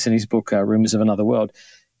talks about this in his book, Rumors of Another World.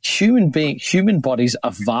 Human bodies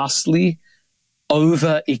are vastly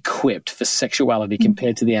over-equipped for sexuality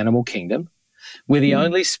compared to the animal kingdom. We're the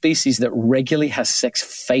only species that regularly has sex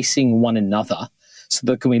facing one another, so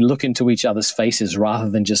that we look into each other's faces rather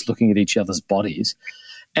than just looking at each other's bodies.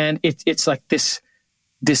 And it's like this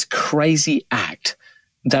crazy act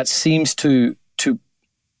that seems to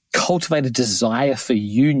cultivate a desire for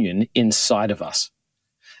union inside of us.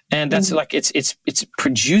 And that's like it's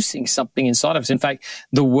producing something inside of us. In fact,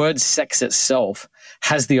 the word sex itself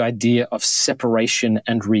has the idea of separation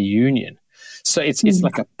and reunion. So it's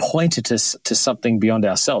like a pointer to something beyond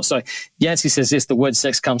ourselves. So Yancey says this, the word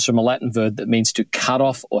sex comes from a Latin verb that means to cut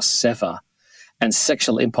off or sever, and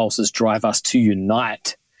sexual impulses drive us to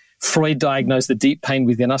unite. Freud diagnosed the deep pain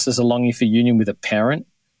within us as a longing for union with a parent.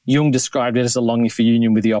 Jung described it as a longing for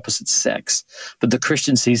union with the opposite sex. But the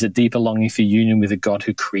Christian sees a deeper longing for union with a God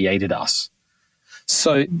who created us.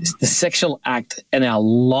 So the sexual act and our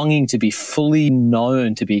longing to be fully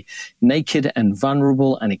known, to be naked and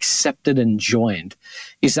vulnerable and accepted and joined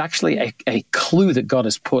is actually a clue that God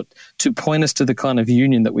has put to point us to the kind of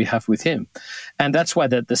union that we have with him. And that's why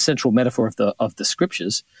the central metaphor of the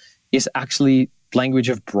scriptures is actually language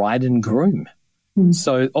of bride and groom.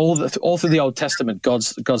 So all through the Old Testament,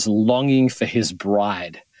 God's longing for his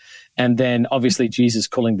bride. And then obviously Jesus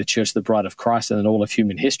calling the church the bride of Christ, and then all of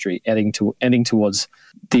human history ending towards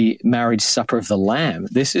the marriage supper of the Lamb.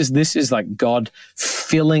 This is like God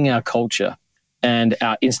filling our culture and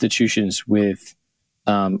our institutions with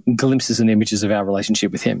glimpses and images of our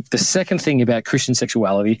relationship with him. The second thing about Christian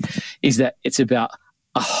sexuality is that it's about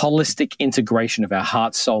a holistic integration of our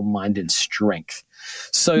heart, soul, mind, and strength.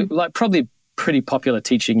 So like probably pretty popular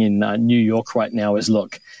teaching in New York right now is,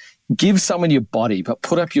 look, give someone your body, but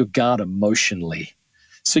put up your guard emotionally.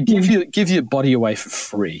 So give your body away for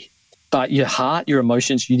free. But your heart, your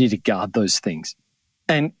emotions, you need to guard those things.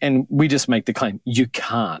 And we just make the claim, you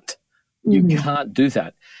can't. You can't do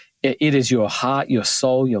that. It is your heart, your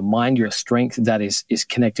soul, your mind, your strength that is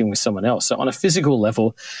connecting with someone else. So on a physical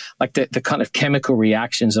level, like the kind of chemical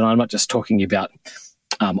reactions, and I'm not just talking about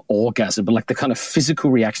orgasm, but like the kind of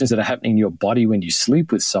physical reactions that are happening in your body when you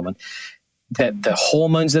sleep with someone, that the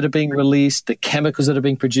hormones that are being released, the chemicals that are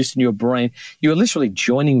being produced in your brain, you're literally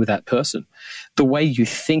joining with that person. The way you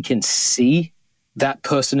think and see that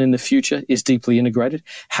person in the future is deeply integrated,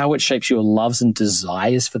 how it shapes your loves and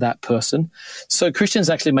desires for that person. So Christians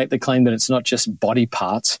actually make the claim that it's not just body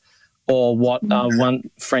parts, or what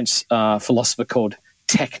one French philosopher called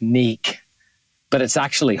technique, but it's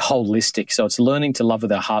actually holistic. So it's learning to love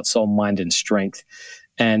with our heart, soul, mind, and strength.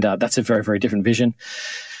 And that's a very, very different vision.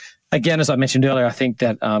 Again, as I mentioned earlier, I think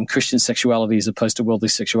that Christian sexuality as opposed to worldly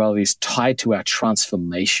sexuality is tied to our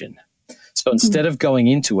transformation. So instead of going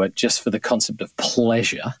into it just for the concept of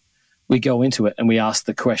pleasure, we go into it and we ask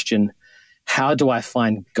the question, how do I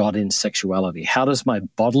find God in sexuality? How does my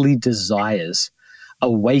bodily desires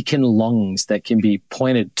awaken longings that can be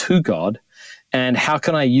pointed to God? And how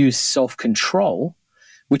can I use self-control,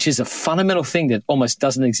 which is a fundamental thing that almost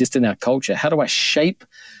doesn't exist in our culture? How do I shape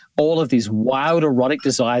all of these wild erotic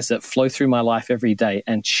desires that flow through my life every day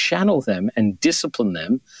and channel them and discipline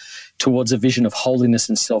them towards a vision of holiness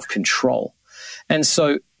and self-control? And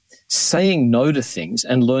so saying no to things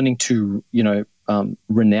and learning to,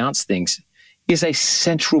 renounce things is a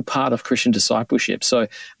central part of Christian discipleship. So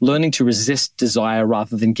learning to resist desire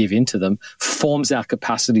rather than give in to them forms our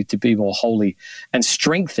capacity to be more holy and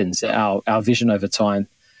strengthens our vision over time.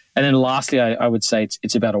 And then lastly, I would say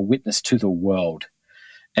it's about a witness to the world.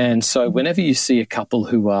 And so whenever you see a couple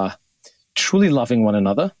who are truly loving one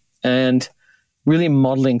another and really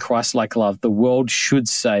modeling Christ-like love, the world should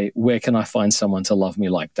say, where can I find someone to love me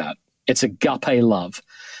like that? It's agape love.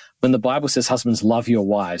 When the Bible says, husbands, love your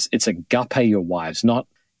wives, it's agape your wives, not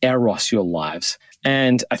eros your lives.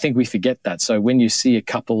 And I think we forget that. So when you see a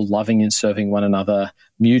couple loving and serving one another,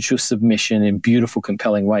 mutual submission in beautiful,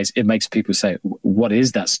 compelling ways, it makes people say, what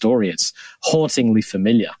is that story? It's hauntingly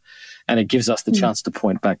familiar. And it gives us the chance to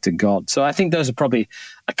point back to God. So I think those are probably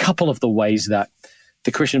a couple of the ways that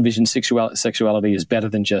the Christian vision sexuality is better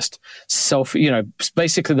than just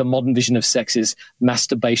basically the modern vision of sex is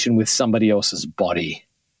masturbation with somebody else's body.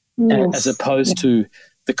 As opposed to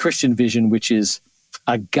the Christian vision, which is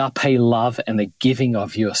agape love and the giving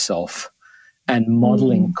of yourself and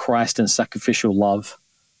modeling Christ and sacrificial love,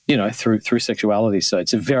 through sexuality. So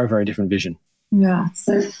it's a very, very different vision. Yeah.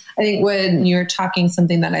 So I think when you're talking,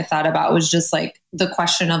 something that I thought about was just like the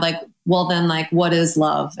question of like, well, then like, what is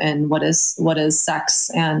love and what is sex?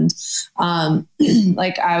 And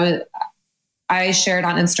I shared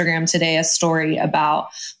on Instagram today a story about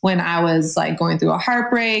when I was like going through a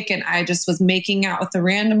heartbreak and I just was making out with a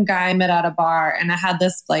random guy I met at a bar. And I had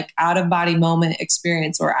this like out of body moment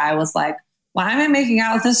experience where I was like, why am I making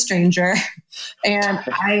out with a stranger? And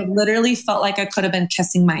I literally felt like I could have been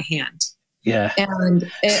kissing my hand. Yeah. And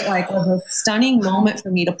it like was a stunning moment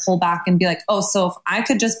for me to pull back and be like, oh, so if I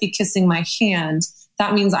could just be kissing my hand,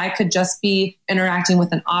 that means I could just be interacting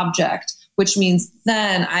with an object, which means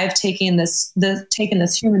then I've taken this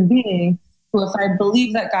human being who, if I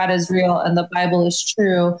believe that God is real and the Bible is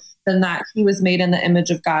true, then that he was made in the image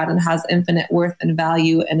of God and has infinite worth and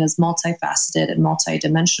value and is multifaceted and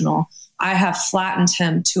multidimensional. I have flattened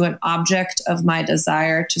him to an object of my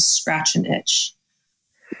desire to scratch an itch.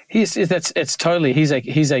 He's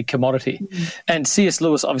a commodity. Mm-hmm. And C.S.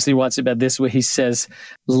 Lewis obviously writes about this where he says,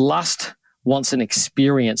 lust wants an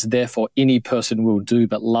experience, therefore any person will do,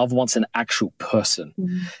 but love wants an actual person.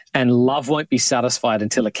 Mm-hmm. And love won't be satisfied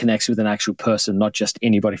until it connects with an actual person, not just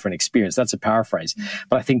anybody for an experience. That's a paraphrase. Mm-hmm.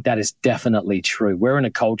 But I think that is definitely true. We're in a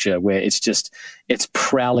culture where it's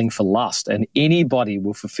prowling for lust, and anybody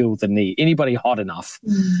will fulfill the need. Anybody hot enough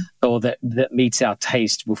or that meets our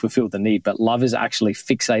taste will fulfill the need. But love is actually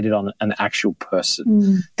fixated on an actual person.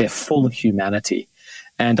 Mm-hmm. They're full of humanity.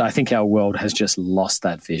 And I think our world has just lost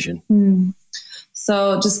that vision. Mm.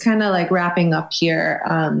 So just kind of like wrapping up here.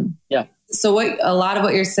 So a lot of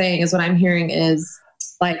what you're saying is what I'm hearing is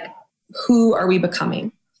like, who are we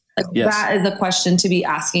becoming? Like yes. That is a question to be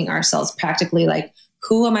asking ourselves practically, like,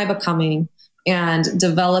 who am I becoming? And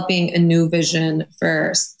developing a new vision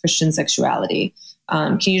for Christian sexuality.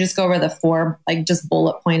 Can you just go over the 4, like just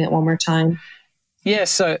bullet point it one more time? Yeah.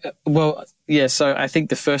 So I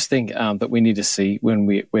think the first thing that we need to see when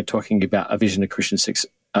we're talking about a vision of Christian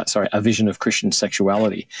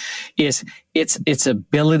sexuality is its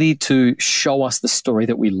ability to show us the story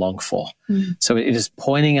that we long for. Mm. So it is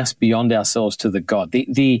pointing us beyond ourselves to the God.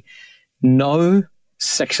 The no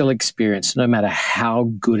sexual experience, no matter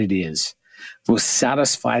how good it is, will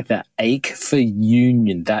satisfy that ache for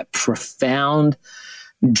union, that profound,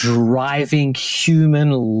 driving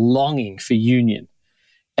human longing for union.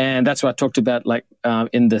 And that's what I talked about, like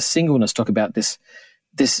in the singleness, talk about this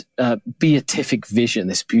beatific vision,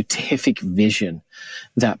 this beatific vision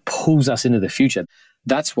that pulls us into the future.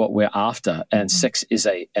 That's what we're after. And sex is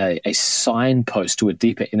a signpost to a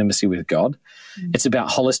deeper intimacy with God. Mm. It's about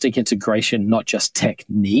holistic integration, not just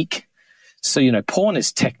technique. So, porn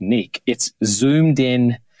is technique. It's zoomed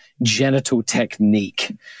in genital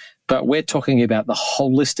technique. But we're talking about the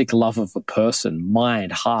holistic love of a person,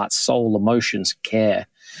 mind, heart, soul, emotions, care.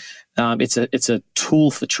 It's a tool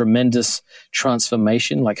for tremendous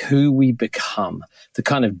transformation, like who we become, the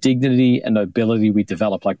kind of dignity and nobility we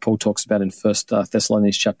develop, like Paul talks about in 1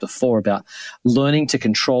 Thessalonians chapter 4, about learning to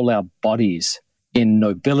control our bodies in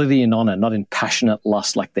nobility and honor, not in passionate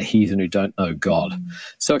lust like the heathen who don't know God.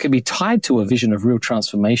 So it can be tied to a vision of real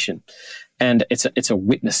transformation, and it's a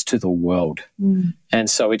witness to the world. And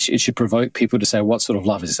so it should provoke people to say, what sort of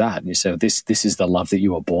love is that? And you say, this is the love that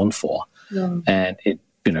you were born for. And it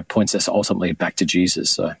points us ultimately back to Jesus.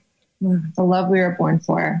 So the love we were born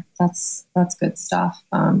for. That's good stuff.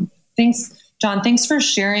 Thanks, John. Thanks for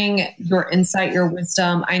sharing your insight, your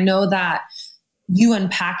wisdom. I know that you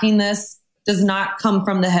unpacking this does not come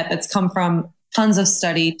from the hip. It's come from tons of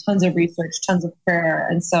study, tons of research, tons of prayer.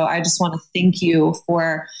 And so I just want to thank you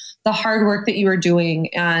for the hard work that you are doing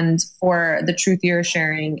and for the truth you're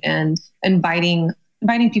sharing and inviting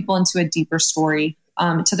people into a deeper story,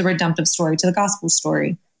 to the redemptive story, to the gospel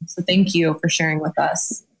story. So thank you for sharing with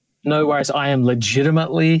us. No worries. I am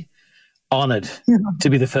legitimately honored to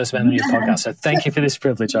be the first man on your podcast. So thank you for this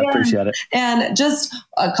privilege. I appreciate it. And just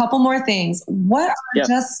a couple more things.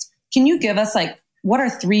 Can you give us what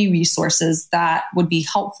are 3 resources that would be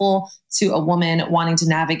helpful to a woman wanting to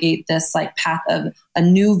navigate this path of a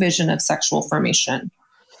new vision of sexual formation?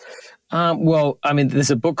 Well, I mean,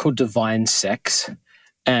 there's a book called Divine Sex,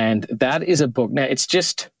 and that is a book. Now, it's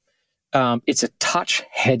just, it's a touch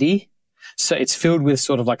heady. So it's filled with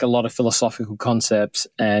sort of like a lot of philosophical concepts,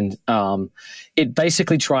 and it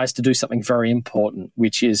basically tries to do something very important,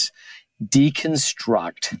 which is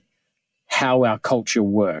deconstruct how our culture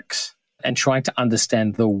works and trying to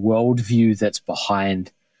understand the worldview that's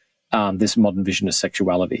behind this modern vision of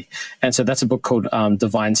sexuality. And so that's a book called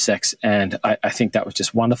Divine Sex, and I think that was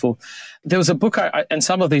just wonderful. There was a book, and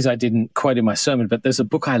some of these I didn't quote in my sermon, but there's a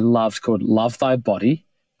book I loved called Love Thy Body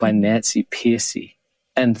by Nancy Pearcey.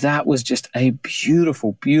 And that was just a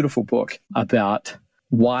beautiful, beautiful book about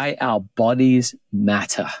why our bodies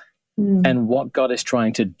matter and what God is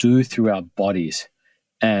trying to do through our bodies.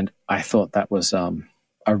 And I thought that was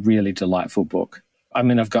a really delightful book. I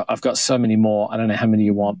mean, I've got so many more. I don't know how many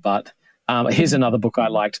you want, but here's another book I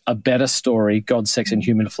liked, A Better Story, God, Sex, and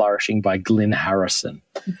Human Flourishing by Glyn Harrison.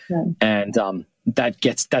 Okay. And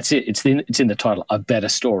that's it. It's in the title, A Better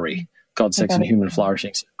Story, God, Sex, and Human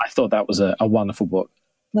Flourishing. So I thought that was a wonderful book.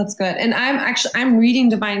 That's good. And I'm reading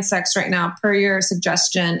Divine Sex right now per your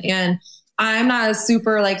suggestion. And I'm not a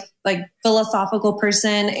super like philosophical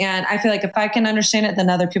person. And I feel like if I can understand it, then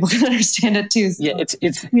other people can understand it too. So.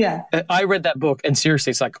 Yeah, I read that book and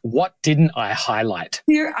seriously, it's like, what didn't I highlight?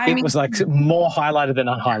 It was like more highlighted than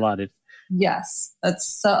unhighlighted. Yes. That's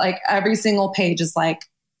so every single page is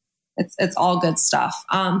it's all good stuff.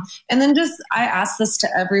 And then I ask this to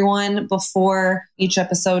everyone before each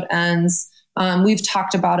episode ends. We've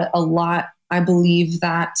talked about it a lot. I believe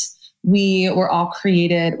that we were all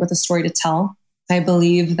created with a story to tell. I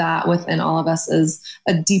believe that within all of us is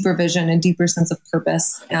a deeper vision, a deeper sense of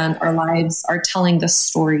purpose, and our lives are telling this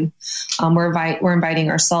story. We're inviting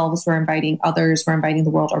ourselves, we're inviting others, we're inviting the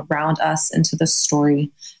world around us into this story.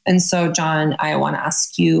 And so, John, I want to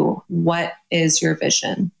ask you, what is your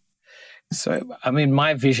vision? So, I mean,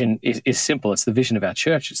 my vision is simple. It's the vision of our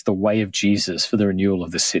church. It's the way of Jesus for the renewal of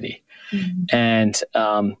the city. Mm-hmm.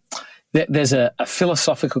 And there's a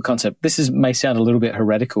philosophical concept. This may sound a little bit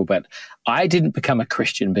heretical, but I didn't become a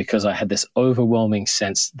Christian because I had this overwhelming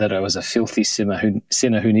sense that I was a filthy sinner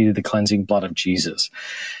who needed the cleansing blood of Jesus.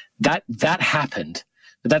 That happened,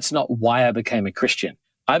 but that's not why I became a Christian.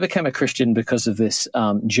 I became a Christian because of this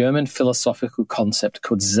German philosophical concept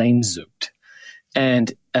called Sehnsucht.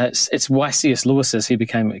 And it's why C.S. Lewis says he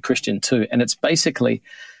became a Christian too. And it's basically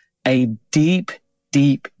a deep,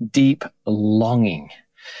 deep, deep longing.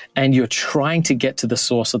 And you're trying to get to the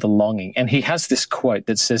source of the longing. And he has this quote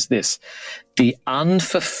that says this: the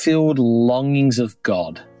unfulfilled longings of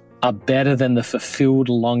God are better than the fulfilled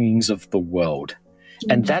longings of the world.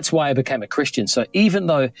 And that's why I became a Christian. So even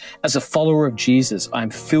though as a follower of Jesus, I'm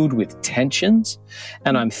filled with tensions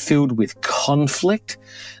and I'm filled with conflict,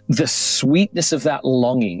 the sweetness of that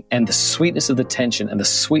longing and the sweetness of the tension and the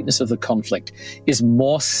sweetness of the conflict is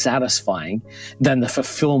more satisfying than the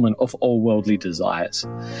fulfillment of all worldly desires.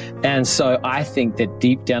 And so I think that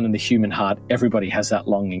deep down in the human heart, everybody has that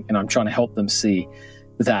longing, and I'm trying to help them see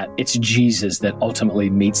that it's Jesus that ultimately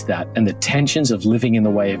meets that, and the tensions of living in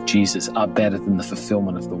the way of Jesus are better than the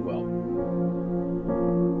fulfillment of the world.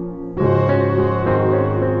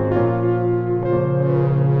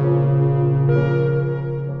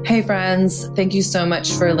 Hey, Hey friends, thank you so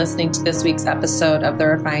much for listening to this week's episode of the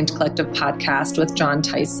Refined Collective podcast with Jon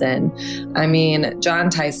Tyson. I mean,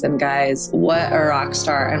 Jon Tyson, guys, what a rock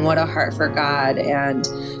star and what a heart for God. And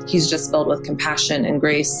he's just filled with compassion and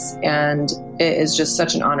grace. And it is just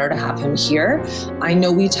such an honor to have him here. I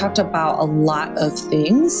know we talked about a lot of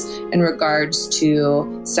things in regards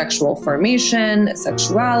to sexual formation,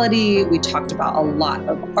 sexuality. We talked about a lot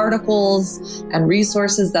of articles and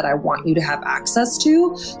resources that I want you to have access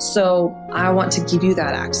to. So I want to give you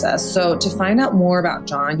that access. So to find out more about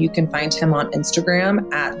Jon, you can find him on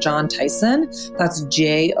Instagram at Jon Tyson. That's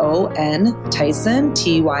Jon Tyson,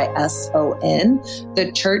 Tyson.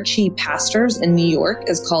 The church he pastors in New York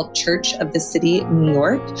is called Church of the City, New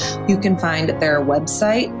York. You can find their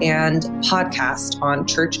website and podcast on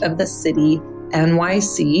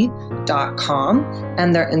churchofthecitynyc.com.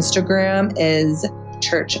 And their Instagram is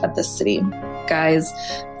Church of the City. Guys,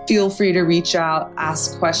 feel free to reach out,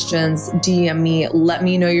 ask questions, DM me, let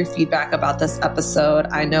me know your feedback about this episode.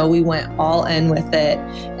 I know we went all in with it,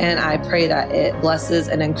 and I pray that it blesses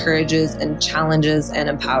and encourages and challenges and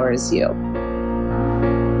empowers you.